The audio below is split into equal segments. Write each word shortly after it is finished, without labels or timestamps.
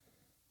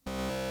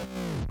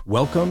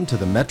Welcome to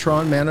the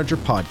Metron Manager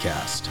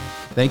Podcast.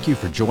 Thank you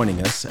for joining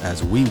us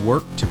as we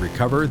work to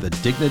recover the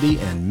dignity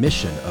and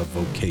mission of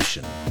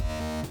vocation.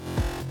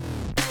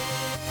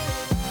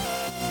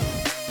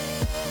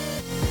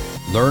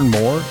 Learn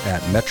more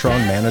at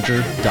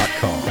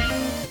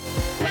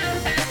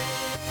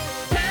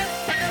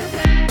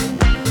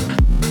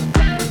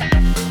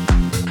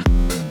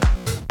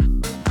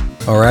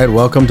metronmanager.com. All right,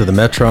 welcome to the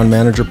Metron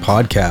Manager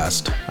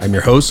Podcast. I'm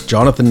your host,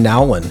 Jonathan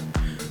Nowlin.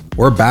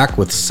 We're back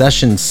with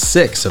session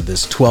 6 of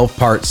this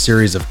 12-part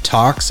series of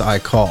talks I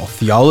call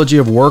Theology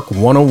of Work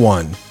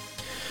 101.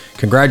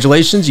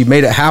 Congratulations, you've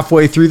made it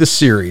halfway through the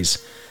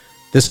series.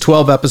 This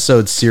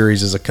 12-episode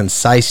series is a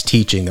concise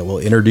teaching that will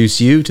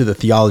introduce you to the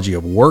theology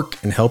of work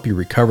and help you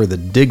recover the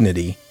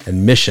dignity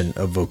and mission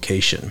of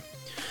vocation.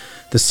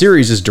 The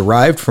series is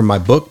derived from my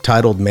book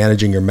titled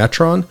Managing Your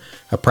Metron,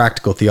 A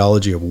Practical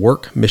Theology of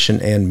Work, Mission,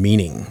 and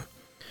Meaning.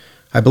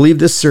 I believe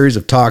this series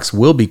of talks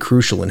will be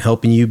crucial in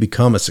helping you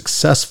become a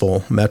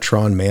successful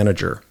Metron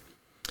manager.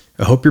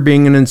 I hope you're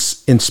being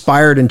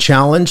inspired and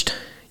challenged.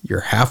 You're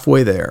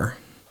halfway there.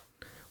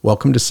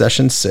 Welcome to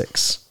session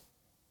 6.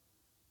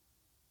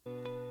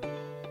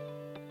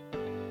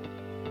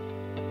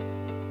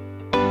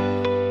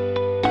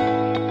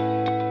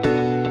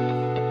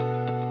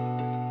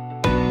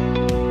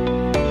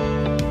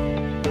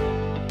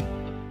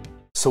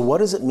 So what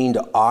does it mean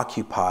to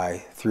occupy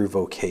through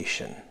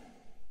vocation?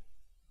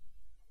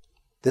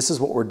 This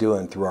is what we're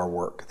doing through our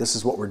work. This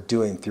is what we're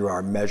doing through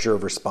our measure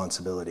of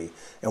responsibility.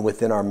 And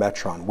within our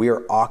Metron, we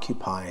are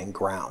occupying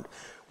ground.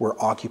 We're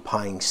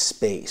occupying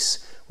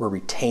space. We're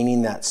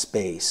retaining that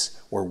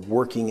space. We're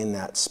working in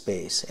that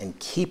space and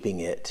keeping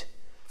it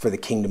for the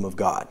kingdom of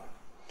God,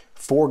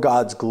 for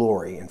God's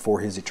glory and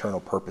for his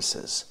eternal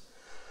purposes.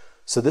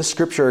 So this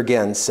scripture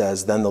again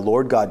says, then the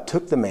Lord God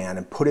took the man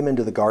and put him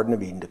into the Garden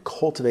of Eden to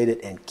cultivate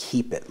it and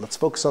keep it. Let's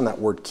focus on that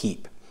word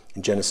keep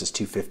in Genesis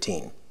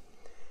 2:15.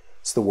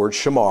 It's the word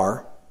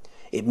shamar.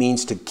 It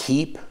means to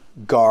keep,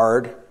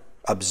 guard,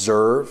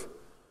 observe,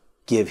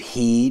 give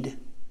heed,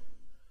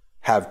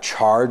 have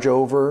charge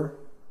over,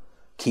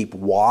 keep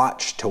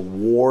watch, to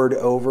ward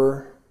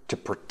over, to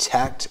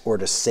protect, or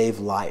to save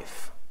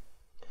life.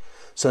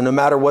 So no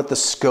matter what the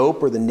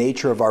scope or the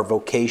nature of our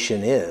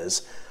vocation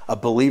is, a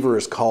believer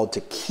is called to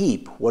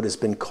keep what has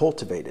been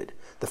cultivated.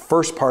 The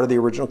first part of the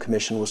original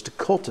commission was to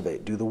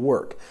cultivate, do the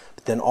work.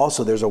 But then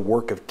also there's a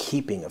work of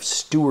keeping, of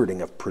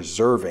stewarding, of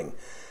preserving.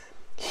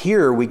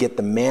 Here we get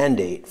the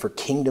mandate for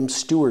kingdom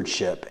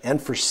stewardship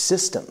and for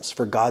systems,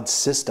 for God's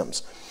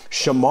systems.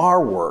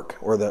 Shamar work,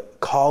 or the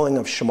calling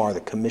of Shamar,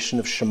 the commission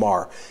of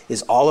Shamar,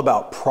 is all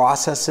about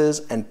processes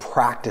and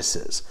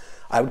practices.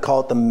 I would call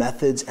it the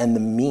methods and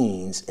the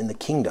means in the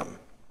kingdom.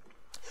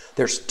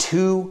 There's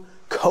two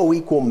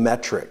co-equal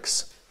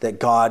metrics that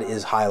God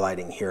is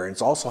highlighting here, and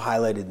it's also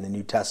highlighted in the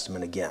New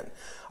Testament again.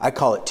 I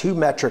call it two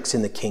metrics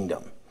in the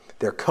kingdom.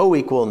 They're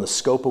co-equal in the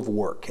scope of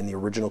work in the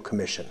original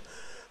commission.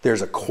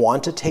 There's a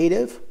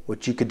quantitative,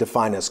 which you could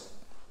define as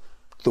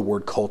the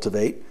word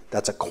cultivate.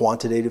 That's a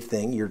quantitative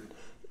thing,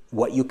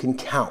 what you can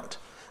count.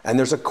 And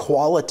there's a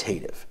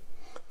qualitative.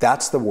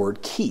 That's the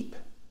word keep,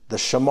 the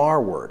shamar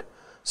word.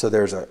 So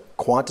there's a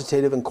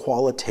quantitative and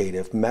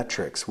qualitative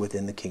metrics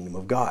within the kingdom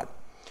of God.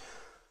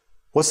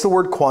 What's the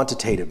word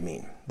quantitative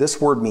mean? This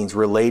word means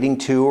relating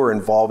to or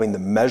involving the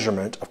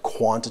measurement of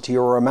quantity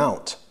or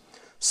amount.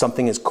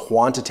 Something is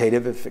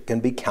quantitative if it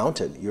can be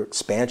counted, your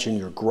expansion,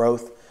 your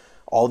growth,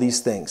 all these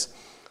things.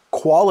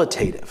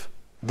 Qualitative.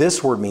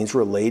 This word means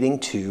relating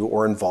to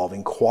or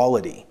involving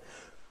quality.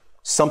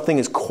 Something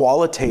is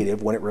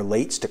qualitative when it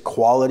relates to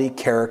quality,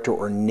 character,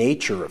 or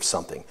nature of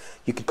something.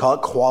 You could call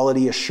it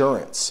quality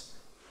assurance.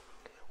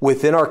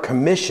 Within our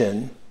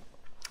commission,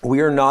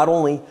 we are not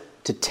only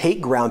to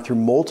take ground through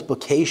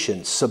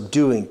multiplication,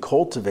 subduing,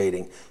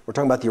 cultivating. We're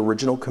talking about the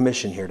original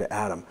commission here to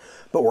Adam,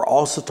 but we're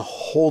also to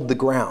hold the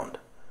ground.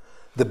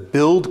 The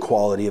build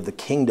quality of the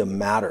kingdom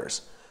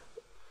matters.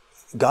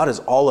 God is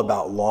all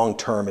about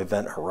long-term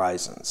event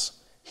horizons.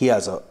 He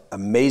has an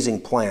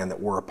amazing plan that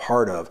we're a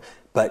part of,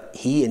 but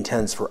he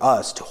intends for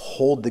us to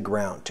hold the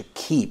ground, to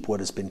keep what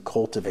has been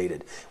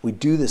cultivated. We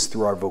do this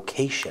through our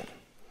vocation.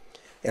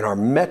 And our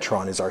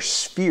metron is our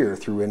sphere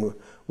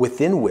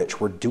within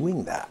which we're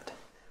doing that.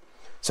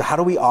 So how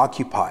do we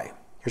occupy?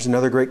 Here's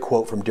another great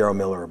quote from Darrell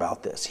Miller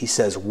about this. He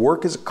says,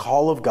 work is a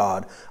call of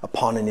God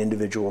upon an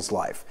individual's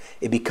life.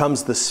 It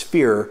becomes the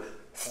sphere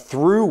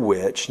through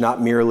which, not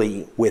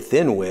merely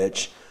within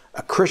which,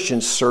 a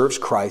Christian serves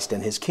Christ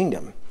and his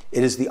kingdom.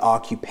 It is the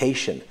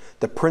occupation,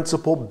 the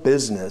principal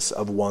business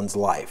of one's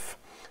life,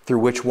 through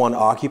which one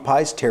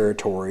occupies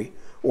territory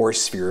or a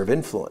sphere of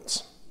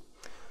influence.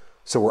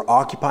 So we're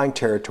occupying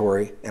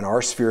territory and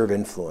our sphere of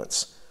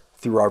influence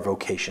through our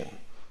vocation.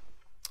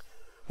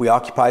 We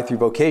occupy through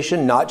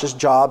vocation, not just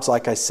jobs,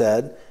 like I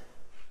said.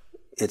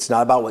 It's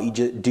not about what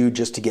you do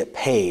just to get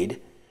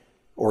paid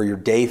or your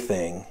day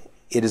thing.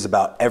 It is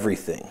about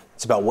everything.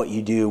 It's about what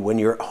you do when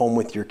you're at home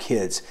with your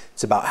kids.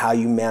 It's about how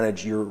you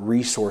manage your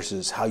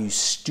resources, how you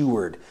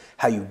steward,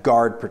 how you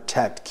guard,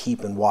 protect,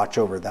 keep, and watch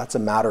over. That's a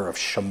matter of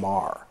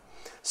shamar.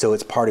 So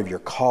it's part of your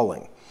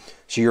calling.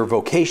 So your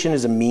vocation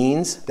is a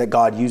means that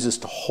God uses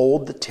to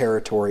hold the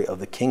territory of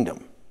the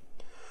kingdom.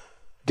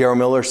 Darrell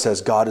Miller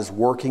says God is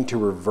working to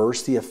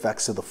reverse the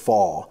effects of the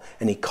fall,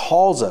 and he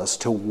calls us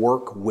to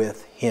work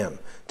with him,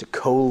 to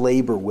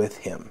co-labor with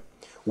him.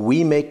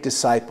 We make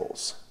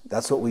disciples.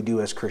 That's what we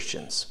do as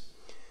Christians.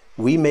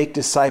 We make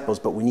disciples,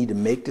 but we need to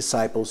make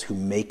disciples who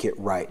make it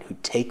right, who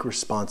take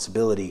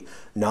responsibility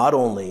not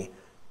only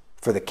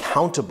for the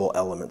countable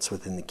elements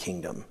within the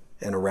kingdom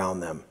and around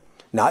them,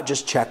 not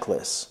just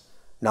checklists,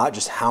 not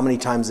just how many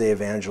times they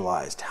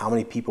evangelized, how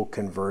many people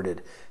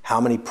converted, how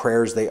many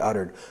prayers they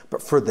uttered,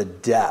 but for the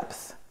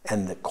depth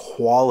and the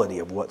quality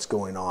of what's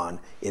going on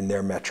in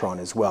their metron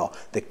as well.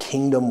 The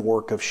kingdom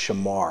work of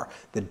Shamar,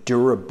 the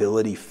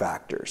durability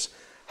factors.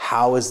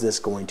 How is this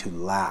going to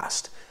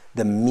last?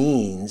 The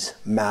means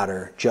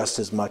matter just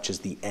as much as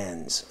the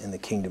ends in the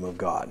kingdom of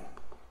God.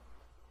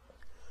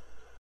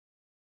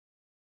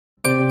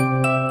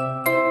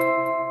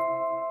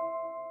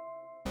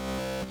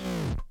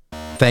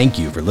 Thank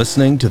you for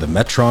listening to the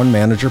Metron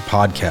Manager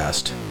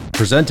Podcast,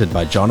 presented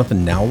by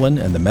Jonathan Nowlin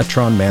and the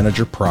Metron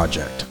Manager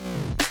Project.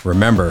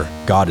 Remember,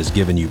 God has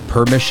given you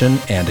permission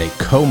and a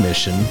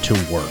commission to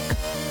work.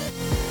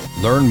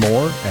 Learn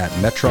more at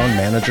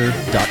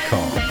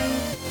metronmanager.com.